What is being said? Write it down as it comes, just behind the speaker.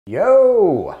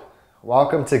Yo!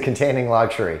 Welcome to Containing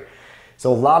Luxury.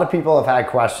 So a lot of people have had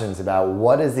questions about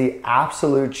what is the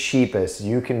absolute cheapest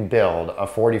you can build a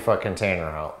 40-foot container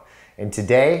home. And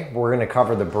today we're going to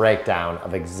cover the breakdown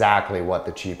of exactly what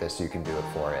the cheapest you can do it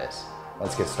for is.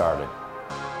 Let's get started.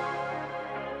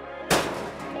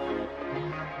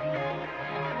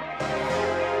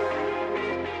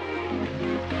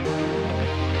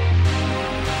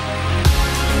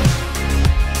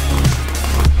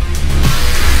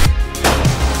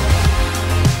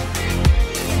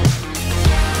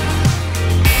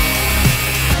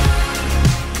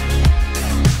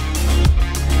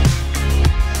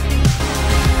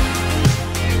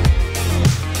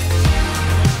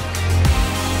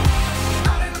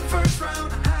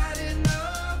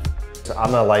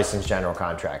 I'm a licensed general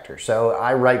contractor, so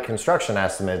I write construction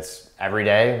estimates every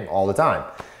day, all the time,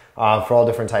 for all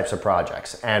different types of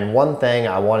projects. And one thing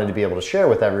I wanted to be able to share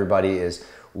with everybody is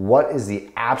what is the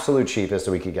absolute cheapest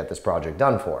that we could get this project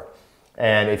done for.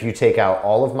 And if you take out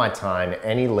all of my time,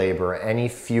 any labor, any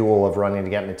fuel of running to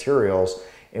get materials,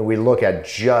 and we look at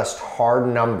just hard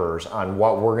numbers on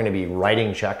what we're going to be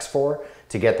writing checks for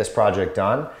to get this project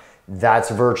done, that's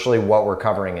virtually what we're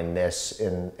covering in this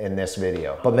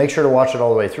video. But make sure to watch it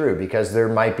all the way through, because there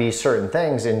might be certain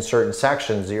things in certain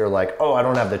sections that you're like, oh, I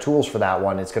don't have the tools for that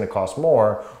one, it's going to cost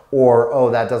more, or oh,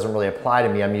 that doesn't really apply to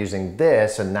me, I'm using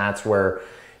this, and that's where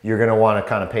you're going to want to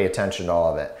kind of pay attention to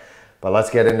all of it. But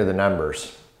let's get into the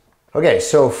numbers. Okay,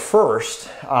 so first,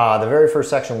 the very first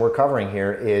section we're covering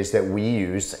here is that we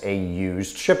use a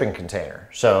used shipping container.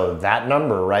 So that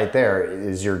number right there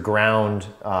is your ground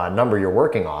number you're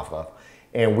working off of.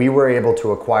 And we were able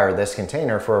to acquire this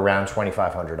container for around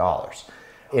 $2,500.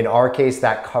 In our case,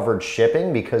 that covered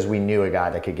shipping because we knew a guy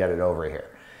that could get it over here.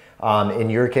 In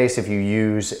your case, if you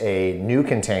use a new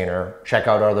container, check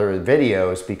out other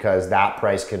videos because that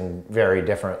price can vary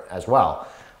different as well.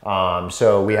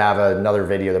 So we have another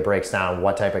video that breaks down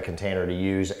what type of container to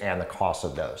use and the cost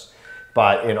of those.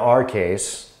 But in our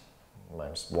case, my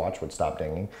watch would stop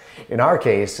dinging. In our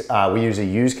case, we use a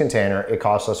used container. It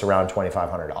costs us around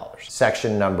 $2,500.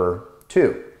 Section number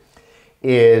 2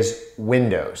 is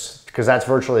windows, because that's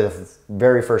virtually the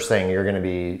very first thing you're going to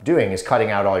be doing is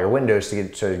cutting out all your windows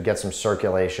to get some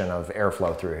circulation of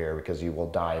airflow through here, because you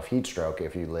will die of heat stroke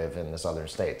if you live in the southern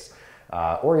states,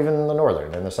 or even in the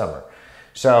northern in the summer.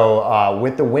 So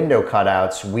with the window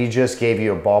cutouts, we just gave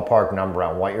you a ballpark number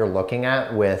on what you're looking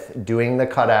at with doing the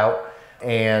cutout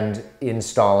and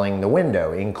installing the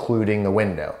window, including the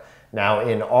window. Now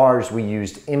in ours, we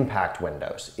used impact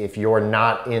windows. If you're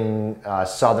not in a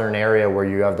southern area where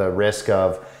you have the risk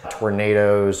of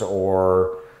tornadoes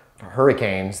or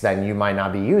hurricanes, then you might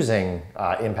not be using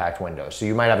impact windows. So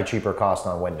you might have a cheaper cost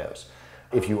on windows.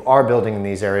 If you are building in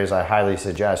these areas, I highly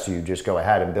suggest you just go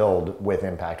ahead and build with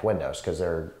impact windows, because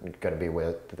they're going to be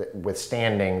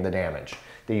withstanding the damage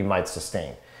that you might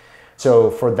sustain.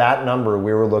 So for that number,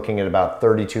 we were looking at about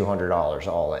 $3,200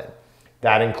 all in.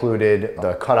 That included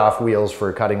the cutoff wheels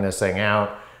for cutting this thing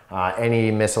out,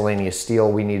 any miscellaneous steel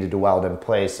we needed to weld in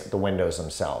place, the windows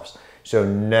themselves. So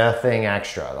nothing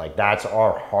extra. Like, that's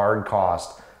our hard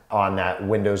cost on that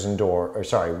windows and door, or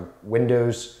sorry,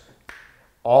 windows,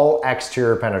 all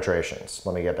exterior penetrations.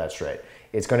 Let me get that straight.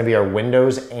 It's going to be our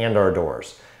windows and our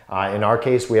doors. In our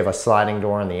case, we have a sliding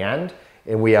door on the end,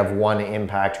 and we have one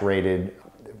impact rated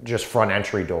just front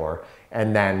entry door.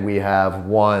 And then we have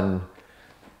 1,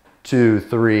 2,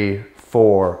 3,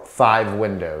 4, 5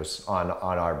 windows on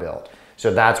our build.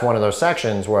 So that's one of those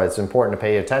sections where it's important to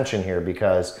pay attention here,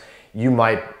 because you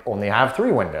might only have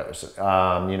 3 windows,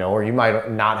 you know, or you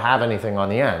might not have anything on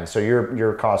the end. So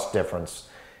your cost difference.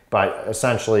 But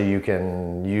essentially you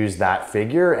can use that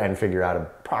figure and figure out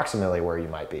approximately where you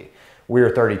might be.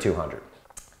 We're $3,200.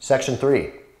 Section 3.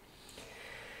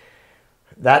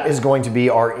 That is going to be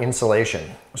our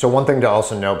insulation. So one thing to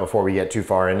also note before we get too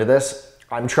far into this,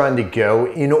 I'm trying to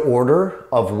go in order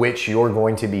of which you're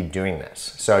going to be doing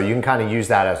this. So you can kind of use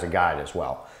that as a guide as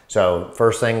well. So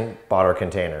first thing, bought our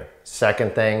container.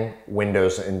 Second thing,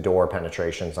 windows and door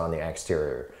penetrations on the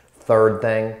exterior. Third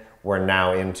thing, we're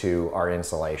now into our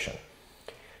insulation.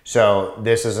 So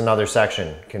this is another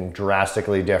section, can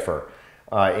drastically differ.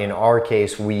 In our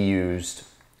case, we used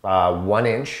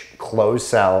 1-inch closed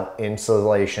cell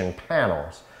insulation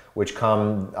panels, which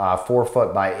come 4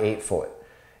 foot by 8 foot.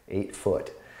 8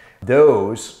 foot.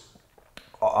 Those,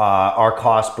 our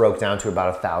cost broke down to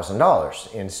about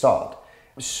 $1,000 installed.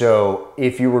 So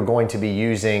if you were going to be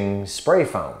using spray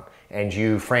foam, and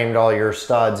you framed all your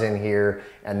studs in here,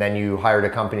 and then you hired a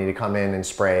company to come in and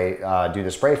spray, do the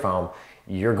spray foam,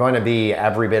 you're going to be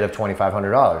every bit of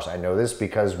 $2,500. I know this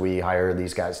because we hire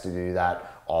these guys to do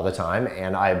that all the time,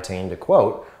 and I obtained a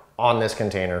quote on this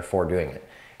container for doing it.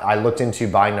 I looked into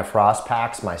buying the frost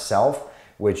packs myself,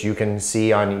 which you can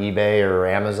see on eBay or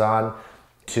Amazon.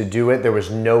 To do it, there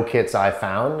was no kits I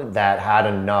found that had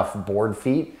enough board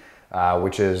feet,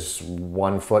 which is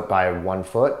 1 foot by 1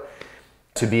 foot,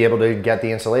 to be able to get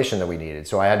the insulation that we needed.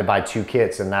 So I had to buy 2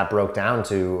 kits, and that broke down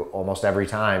to almost every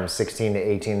time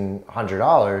 $1,600 to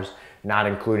 $1,800, not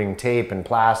including tape and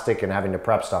plastic and having to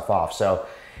prep stuff off. So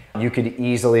you could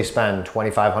easily spend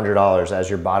 $2,500 as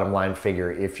your bottom line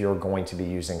figure if you're going to be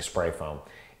using spray foam.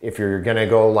 If you're gonna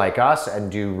go like us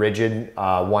and do rigid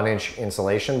 1-inch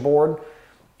insulation board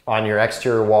on your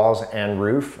exterior walls and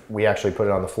roof, we actually put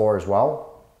it on the floor as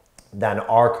well, then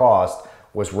our cost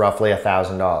was roughly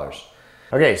 $1,000.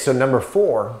 Okay, so number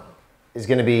 4 is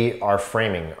gonna be our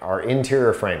framing, our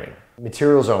interior framing,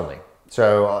 materials only.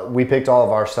 So we picked all of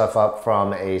our stuff up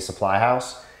from a supply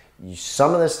house.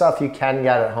 Some of this stuff you can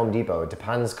get at Home Depot. It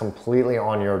depends completely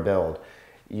on your build.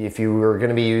 If you were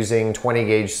gonna be using 20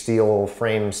 gauge steel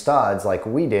frame studs like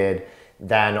we did,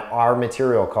 then our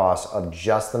material cost of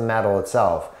just the metal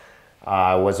itself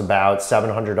was about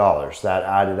 $700. That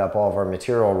added up all of our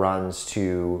material runs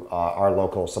to our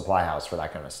local supply house for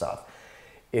that kind of stuff.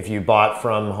 If you bought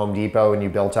from Home Depot and you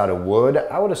built out of wood,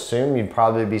 I would assume you'd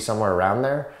probably be somewhere around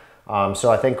there. So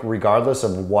I think regardless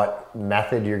of what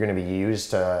method you're gonna be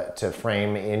used to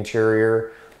frame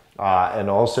interior and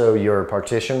also your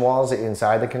partition walls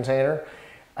inside the container,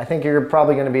 I think you're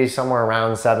probably gonna be somewhere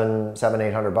around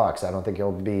 $800. I don't think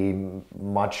you'll be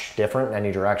much different in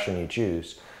any direction you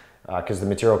choose because the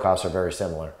material costs are very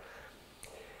similar.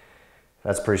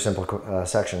 That's a pretty simple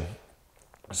section.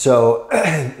 So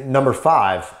number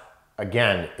 5,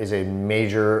 again, is a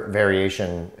major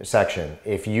variation section.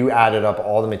 If you added up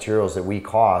all the materials that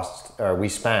we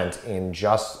spent in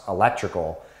just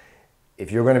electrical,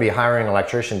 if you're going to be hiring an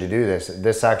electrician to do this,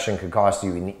 this section could cost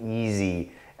you an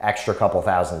easy extra couple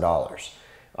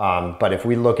 $1,000s. But if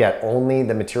we look at only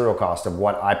the material cost of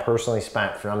what I personally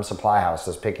spent from supply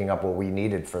houses picking up what we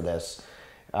needed for this,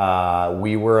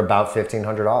 we were about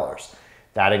 $1,500.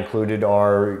 That included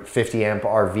our 50 amp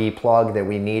RV plug that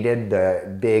we needed,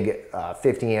 the big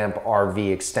 50 amp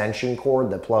RV extension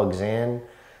cord that plugs in,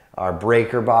 our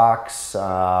breaker box,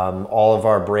 all of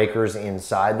our breakers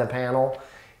inside the panel,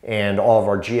 and all of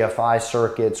our GFI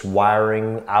circuits,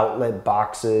 wiring, outlet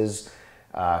boxes,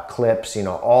 clips,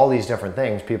 all these different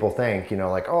things. People think,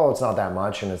 like, oh, it's not that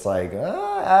much. And it's like,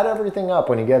 add everything up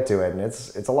when you get to it. And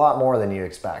it's a lot more than you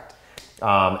expect.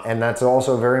 And that's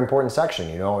also a very important section.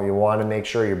 You want to make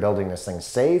sure you're building this thing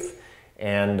safe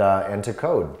and to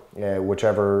code,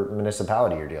 whichever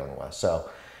municipality you're dealing with. So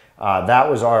that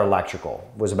was our electrical,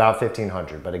 was about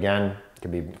 $1,500, but again, it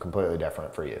can be completely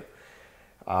different for you.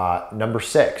 Number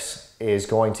 6 is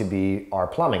going to be our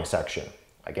plumbing section.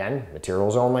 Again,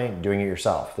 materials only, doing it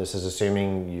yourself. This is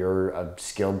assuming you're a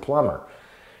skilled plumber.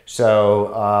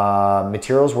 So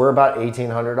materials were about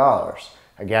 $1,800.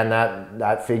 Again,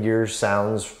 that figure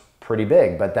sounds pretty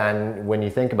big, but then when you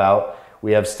think about,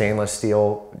 we have stainless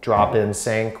steel drop-in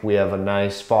sink, we have a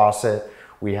nice faucet,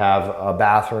 we have a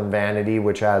bathroom vanity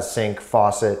which has sink,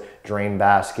 faucet, drain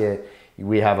basket,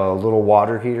 we have a little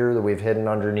water heater that we've hidden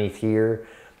underneath here.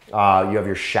 You have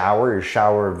your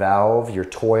shower valve, your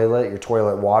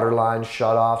toilet water lines,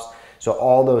 shutoffs. So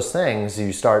all those things,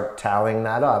 you start tallying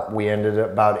that up, we ended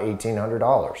at about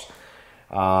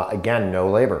 $1,800. Again, no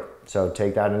labor. So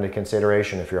take that into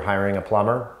consideration. If you're hiring a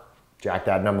plumber, jack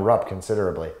that number up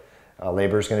considerably.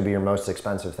 Labor is going to be your most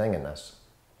expensive thing in this.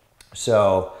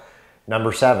 So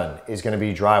number 7 is going to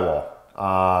be drywall.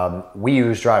 We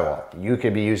use drywall. You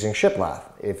could be using shiplap.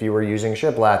 If you were using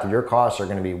shiplap, your costs are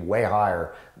going to be way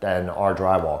higher than our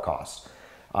drywall costs.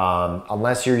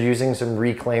 Unless you're using some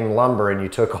reclaimed lumber and you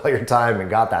took all your time and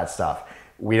got that stuff,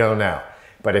 we don't know.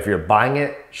 But if you're buying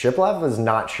it, shiplap is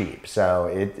not cheap. So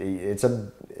it's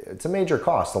a major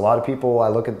cost. A lot of people, I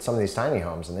look at some of these tiny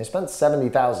homes and they spent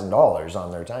 $70,000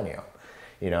 on their tiny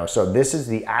home. So this is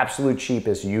the absolute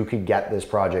cheapest you could get this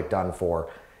project done for.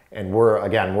 And we're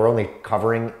only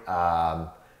covering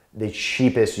the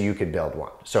cheapest you could build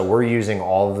one. So we're using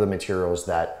all of the materials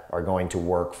that are going to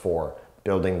work for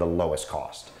building the lowest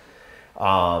cost.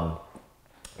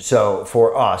 So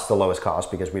for us, the lowest cost,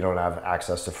 because we don't have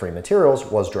access to free materials,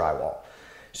 was drywall.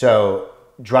 So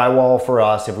drywall for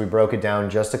us, if we broke it down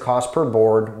just a cost per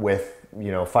board with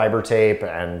fiber tape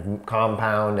and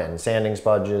compound and sanding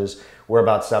sponges, we're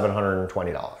about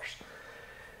 $720.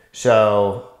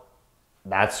 So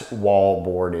that's wall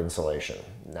board insulation.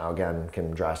 Now again,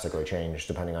 can drastically change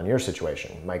depending on your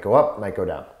situation. Might go up, might go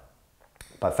down.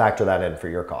 But factor that in for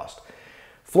your cost.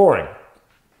 Flooring.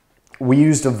 We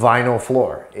used a vinyl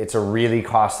floor. It's a really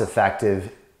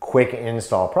cost-effective, quick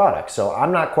install product. So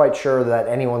I'm not quite sure that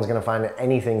anyone's gonna find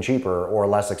anything cheaper or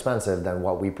less expensive than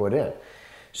what we put in.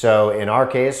 So in our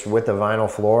case, with the vinyl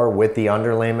floor, with the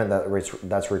underlayment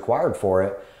that's required for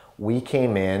it, we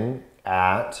came in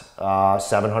at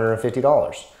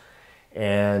 $750.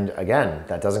 And again,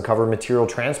 that doesn't cover material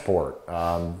transport,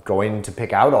 going to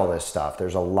pick out all this stuff.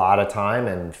 There's a lot of time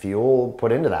and fuel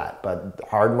put into that, but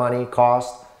hard money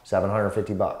cost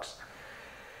 $750.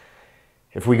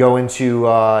 If we go into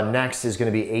next is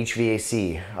going to be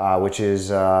HVAC, which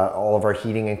is all of our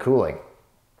heating and cooling.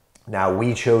 Now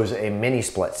we chose a mini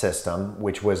split system,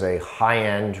 which was a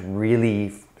high-end,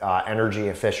 really energy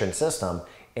efficient system,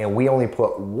 and we only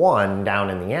put one down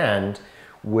in the end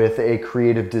with a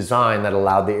creative design that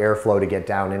allowed the airflow to get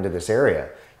down into this area.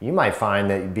 You might find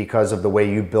that because of the way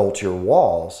you built your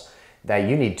walls, that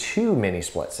you need 2 mini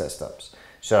split systems.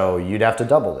 So you'd have to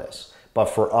double this. But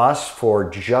for us, for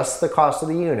just the cost of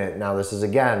the unit, now this is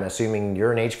again, assuming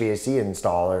you're an HVAC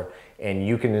installer and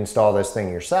you can install this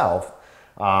thing yourself,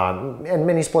 and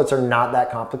mini splits are not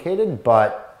that complicated,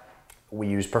 but we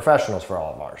use professionals for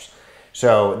all of ours.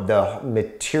 So the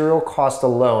material cost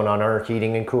alone on our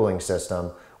heating and cooling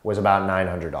system was about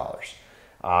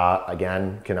 $900.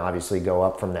 Again, can obviously go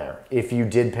up from there. If you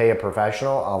did pay a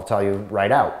professional, I'll tell you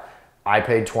right out, I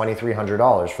paid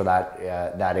 $2,300 for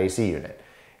that AC unit.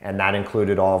 And that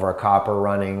included all of our copper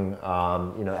running,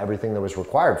 everything that was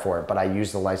required for it. But I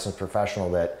used the licensed professional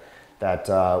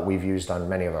that we've used on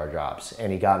many of our jobs.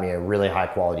 And he got me a really high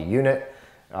quality unit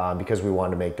because we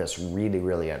wanted to make this really,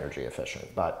 really energy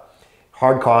efficient. But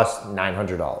hard cost,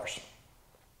 $900.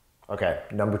 Okay,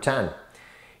 number 10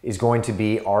 is going to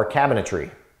be our cabinetry.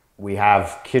 We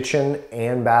have kitchen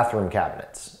and bathroom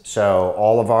cabinets. So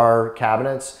all of our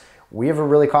cabinets, we have a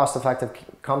really cost-effective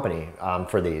company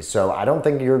for these. So I don't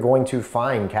think you're going to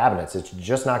find cabinets. It's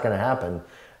just not gonna happen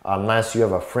unless you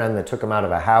have a friend that took them out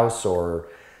of a house or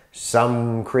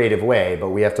some creative way. But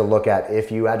we have to look at,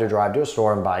 if you had to drive to a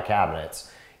store and buy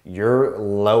cabinets, your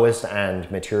lowest end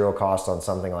material cost on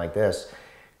something like this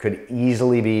could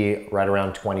easily be right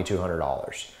around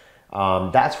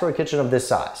 $2,200. That's for a kitchen of this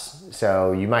size.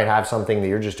 So you might have something that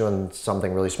you're just doing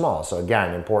something really small. So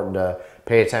again, important to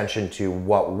pay attention to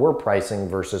what we're pricing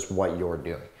versus what you're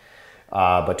doing.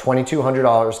 But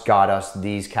 $2,200 got us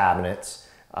these cabinets.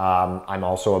 I'm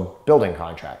also a building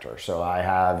contractor, so I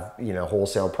have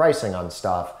wholesale pricing on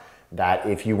stuff that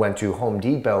if you went to Home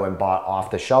Depot and bought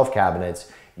off-the-shelf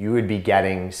cabinets, you would be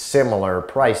getting similar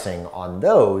pricing on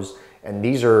those, and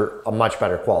these are a much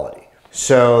better quality.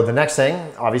 So the next thing,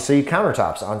 obviously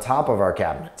countertops on top of our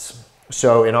cabinets.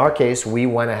 So in our case, we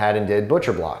went ahead and did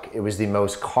butcher block. It was the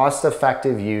most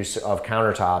cost-effective use of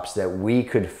countertops that we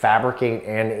could fabricate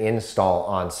and install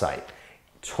on site.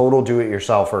 Total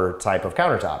do-it-yourselfer type of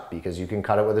countertop because you can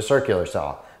cut it with a circular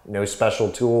saw. No special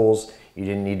tools. You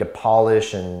didn't need to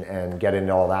polish and get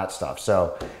into all that stuff.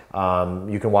 So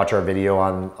you can watch our video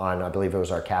on I believe it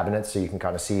was our cabinets, so you can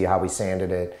kind of see how we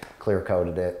sanded it, clear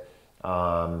coated it.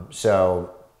 So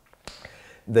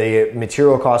the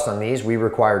material cost on these, we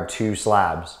required 2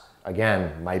 slabs.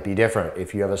 Again, might be different.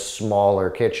 If you have a smaller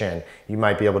kitchen, you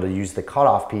might be able to use the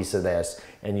cutoff piece of this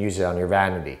and use it on your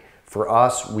vanity. For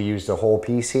us, we used a whole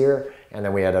piece here, and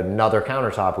then we had another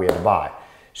countertop we had to buy.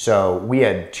 So we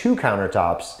had 2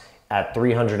 countertops at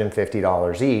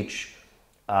 $350 each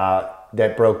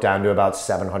that broke down to about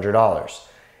 $700.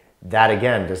 That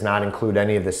again does not include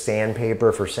any of the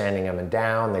sandpaper for sanding them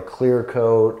down, the clear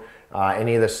coat,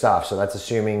 any of the stuff. So that's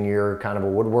assuming you're kind of a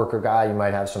woodworker guy, you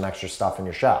might have some extra stuff in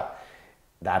your shop.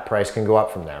 That price can go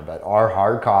up from there, but our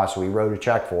hard cost, we wrote a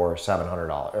check for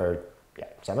 $700, or yeah,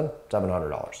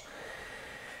 $700.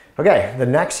 Okay, the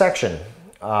next section,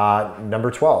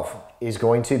 number 12, is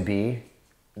going to be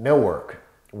millwork.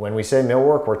 When we say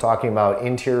millwork, we're talking about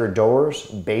interior doors,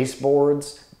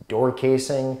 baseboards, door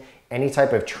casing, any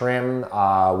type of trim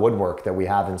woodwork that we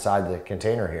have inside the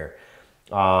container here.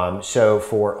 So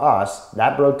for us,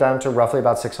 that broke down to roughly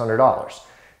about $600.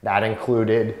 That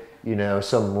included,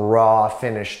 some raw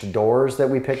finished doors that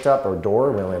we picked up, or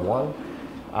door, we only had one.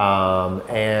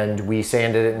 And we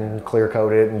sanded it and clear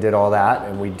coated it and did all that,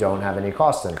 and we don't have any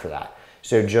cost in for that.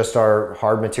 So just our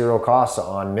hard material costs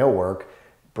on millwork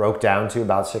broke down to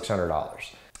about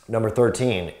 $600. Number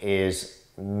 13 is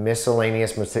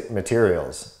miscellaneous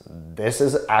materials. This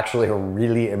is actually a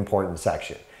really important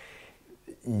section.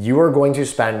 You are going to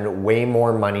spend way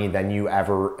more money than you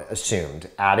ever assumed,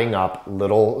 adding up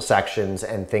little sections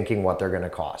and thinking what they're going to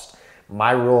cost.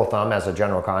 My rule of thumb as a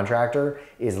general contractor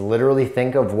is literally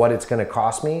think of what it's going to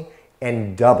cost me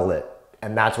and double it.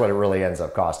 And that's what it really ends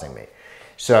up costing me.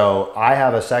 So I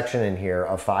have a section in here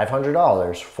of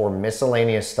 $500 for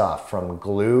miscellaneous stuff, from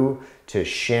glue to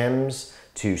shims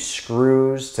to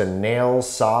screws to nails,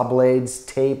 saw blades,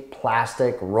 tape,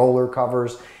 plastic, roller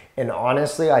covers. And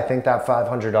honestly, I think that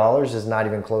 $500 is not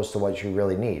even close to what you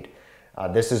really need.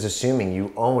 This is assuming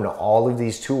you own all of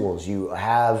these tools. You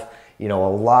have, a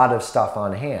lot of stuff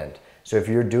on hand. So if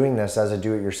you're doing this as a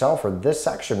do-it-yourselfer, this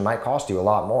section might cost you a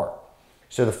lot more.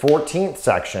 So the 14th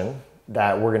section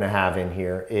that we're gonna have in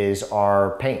here is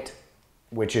our paint,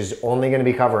 which is only gonna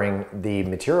be covering the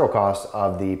material cost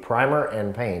of the primer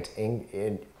and paint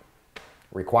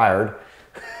required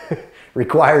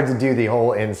to do the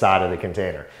whole inside of the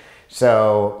container.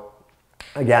 So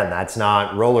again, that's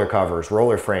not roller covers,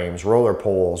 roller frames, roller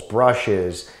poles,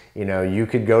 brushes. You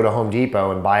could go to Home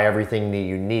Depot and buy everything that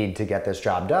you need to get this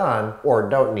job done, or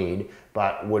don't need,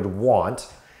 but would want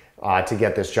to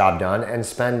get this job done, and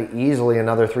spend easily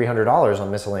another $300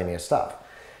 on miscellaneous stuff.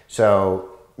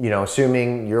 So,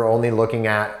 assuming you're only looking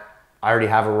at, I already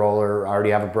have a roller, I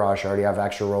already have a brush, I already have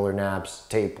extra roller naps,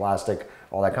 tape, plastic,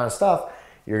 all that kind of stuff,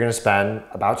 you're gonna spend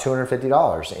about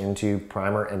 $250 into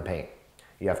primer and paint.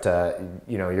 You have to,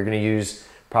 you're gonna use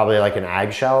probably like an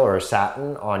ag shell or a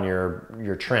satin on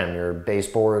your trim, your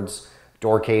baseboards,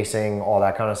 door casing, all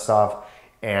that kind of stuff,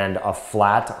 and a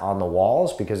flat on the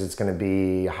walls, because it's gonna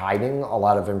be hiding a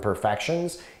lot of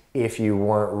imperfections if you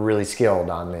weren't really skilled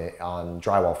on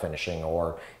drywall finishing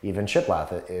or even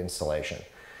shiplap installation.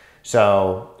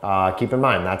 So keep in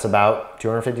mind, that's about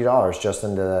 $250 just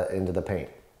into the paint.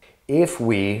 If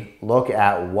we look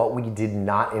at what we did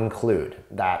not include,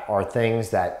 that are things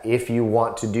that if you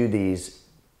want to do these,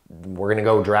 we're gonna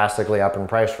go drastically up in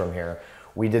price from here.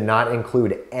 We did not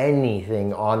include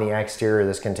anything on the exterior of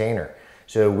this container.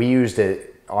 So we used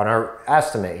it on our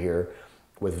estimate here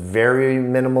with very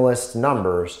minimalist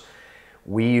numbers.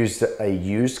 We used a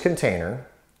used container.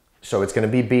 So it's gonna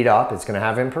be beat up, it's gonna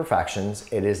have imperfections.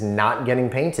 It is not getting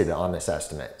painted on this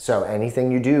estimate. So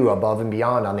anything you do above and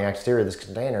beyond on the exterior of this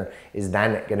container is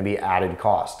then gonna be added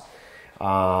cost.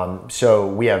 So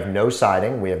we have no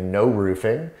siding, we have no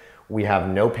roofing, we have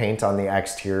no paint on the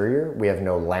exterior, we have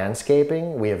no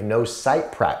landscaping, we have no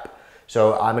site prep.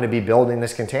 So I'm gonna be building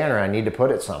this container, I need to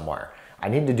put it somewhere. I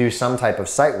need to do some type of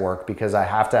site work, because I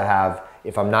have to have,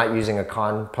 if I'm not using a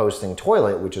composting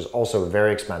toilet, which is also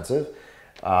very expensive,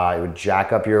 it would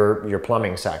jack up your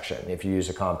plumbing section if you use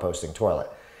a composting toilet.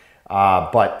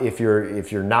 But if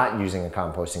you're not using a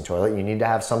composting toilet, you need to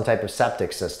have some type of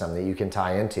septic system that you can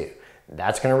tie into.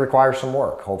 That's gonna require some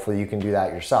work. Hopefully you can do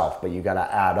that yourself, but you gotta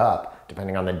add up,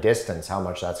 depending on the distance, how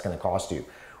much that's gonna cost you.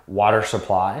 Water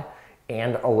supply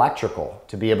and electrical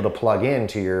to be able to plug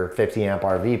into your 50 amp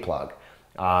RV plug.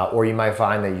 Or you might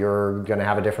find that you're gonna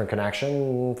have a different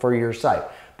connection for your site.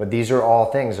 But these are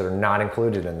all things that are not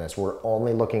included in this. We're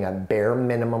only looking at bare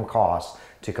minimum costs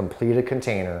to complete a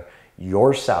container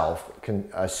yourself,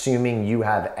 assuming you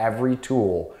have every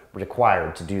tool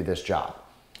required to do this job.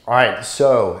 All right,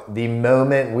 so the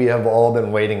moment we have all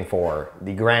been waiting for,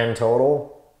 the grand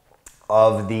total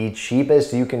of the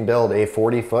cheapest you can build a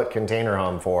 40-foot container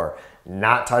home for,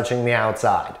 not touching the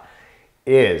outside,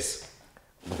 is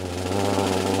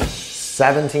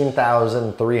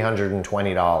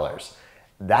 $17,320.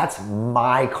 That's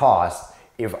my cost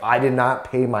if I did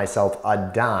not pay myself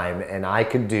a dime and I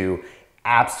could do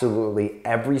absolutely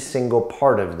every single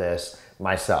part of this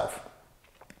myself.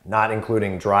 Not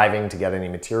including driving to get any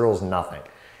materials, nothing.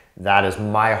 That is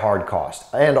my hard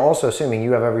cost. And also assuming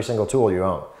you have every single tool you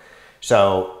own.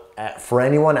 So for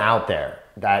anyone out there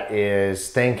that is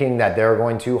thinking that they're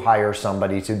going to hire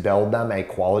somebody to build them a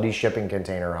quality shipping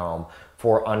container home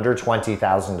for under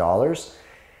 $20,000,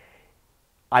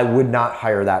 I would not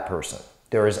hire that person.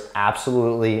 There is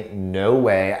absolutely no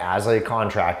way as a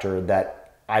contractor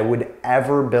that I would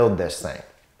ever build this thing.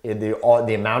 The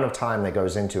amount of time that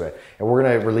goes into it. And we're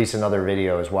gonna release another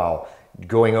video as well,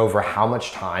 going over how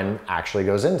much time actually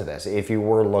goes into this if you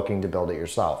were looking to build it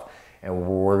yourself. And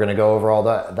we're gonna go over all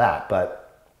that, but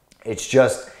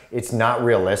it's not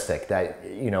realistic that,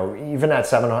 even at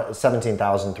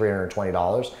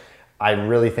 $17,320, I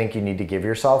really think you need to give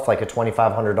yourself like a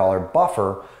 $2,500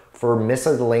 buffer for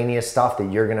miscellaneous stuff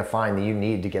that you're gonna find that you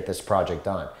need to get this project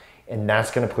done. And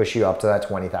that's gonna push you up to that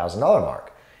 $20,000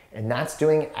 mark. And that's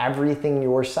doing everything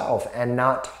yourself and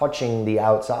not touching the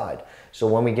outside. So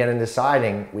when we get into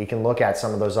siding, we can look at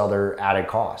some of those other added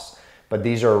costs. But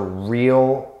these are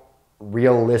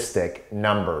realistic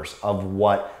numbers of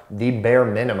what the bare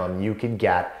minimum you could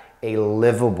get a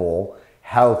livable,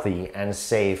 healthy, and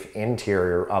safe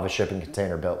interior of a shipping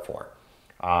container built for.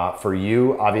 For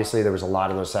you, obviously, there was a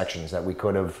lot of those sections that we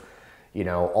could have,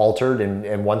 altered,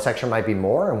 and one section might be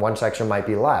more and one section might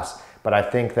be less. But I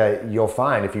think that you'll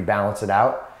find if you balance it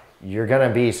out, you're gonna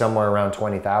be somewhere around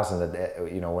 20,000 at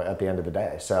the end of the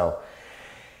day. So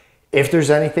if there's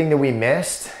anything that we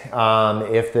missed,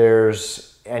 if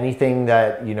there's anything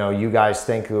that you guys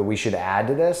think that we should add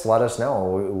to this, let us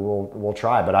know. We'll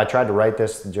try. But I tried to write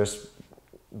this just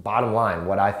bottom line,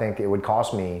 what I think it would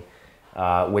cost me,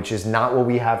 which is not what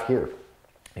we have here.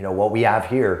 What we have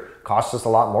here costs us a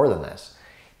lot more than this.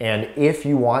 And if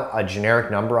you want a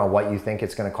generic number on what you think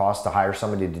it's going to cost to hire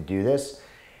somebody to do this,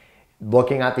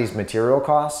 looking at these material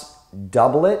costs,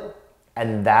 double it,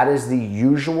 and that is the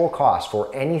usual cost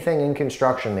for anything in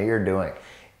construction that you're doing.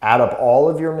 Add up all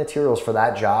of your materials for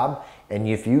that job, and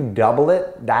if you double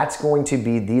it, that's going to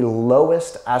be the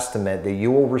lowest estimate that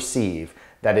you will receive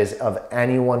that is of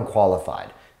anyone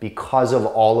qualified, because of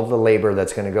all of the labor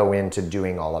that's going to go into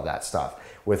doing all of that stuff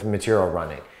with material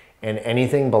running. And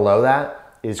anything below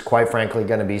that is quite frankly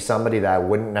going to be somebody that I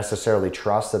wouldn't necessarily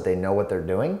trust that they know what they're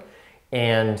doing,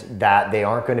 and that they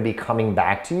aren't going to be coming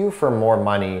back to you for more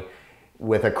money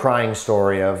with a crying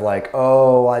story of like,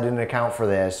 oh, I didn't account for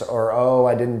this, or oh,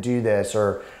 I didn't do this,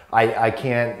 or I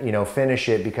can't finish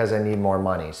it because I need more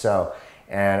money. So,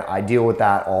 and I deal with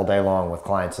that all day long with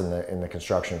clients in the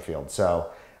construction field.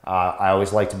 So I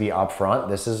always like to be upfront.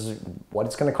 This is what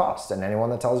it's going to cost, and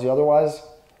anyone that tells you otherwise,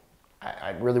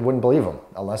 I really wouldn't believe them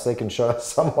unless they can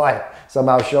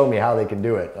somehow show me how they can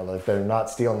do it, if they're not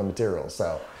stealing the materials.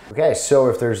 So, okay, so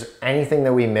if there's anything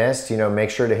that we missed, make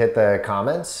sure to hit the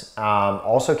comments.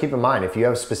 Also keep in mind, if you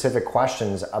have specific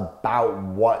questions about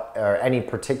what or any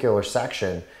particular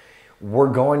section,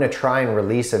 we're going to try and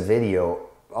release a video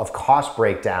of cost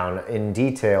breakdown in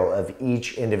detail of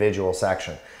each individual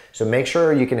section. So make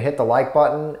sure you can hit the like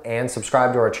button and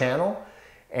subscribe to our channel.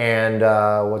 And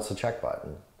what's the check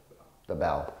button? The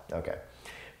bell. Okay.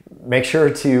 Make sure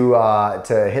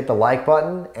to hit the like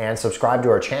button and subscribe to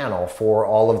our channel for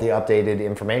all of the updated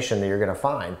information that you're going to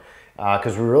find,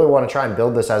 because we really want to try and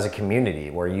build this as a community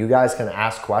where you guys can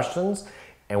ask questions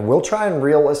and we'll try and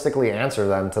realistically answer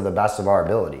them to the best of our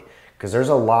ability, because there's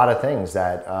a lot of things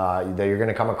that you're going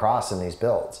to come across in these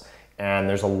builds, and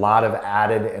there's a lot of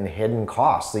added and hidden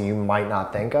costs that you might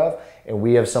not think of, and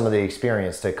we have some of the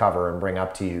experience to cover and bring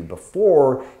up to you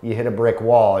before you hit a brick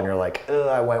wall and you're like, ugh,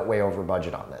 I went way over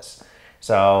budget on this.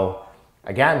 So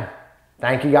again,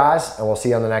 thank you guys, and we'll see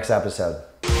you on the next episode.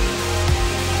 Do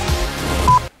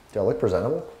I look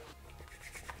presentable?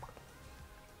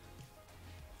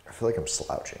 I feel like I'm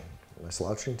slouching. Am I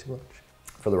slouching too much?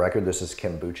 For the record, this is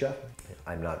kombucha.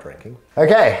 I'm not drinking.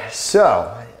 Okay,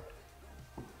 so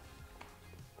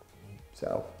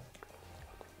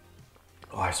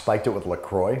oh, I spiked it with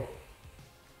LaCroix.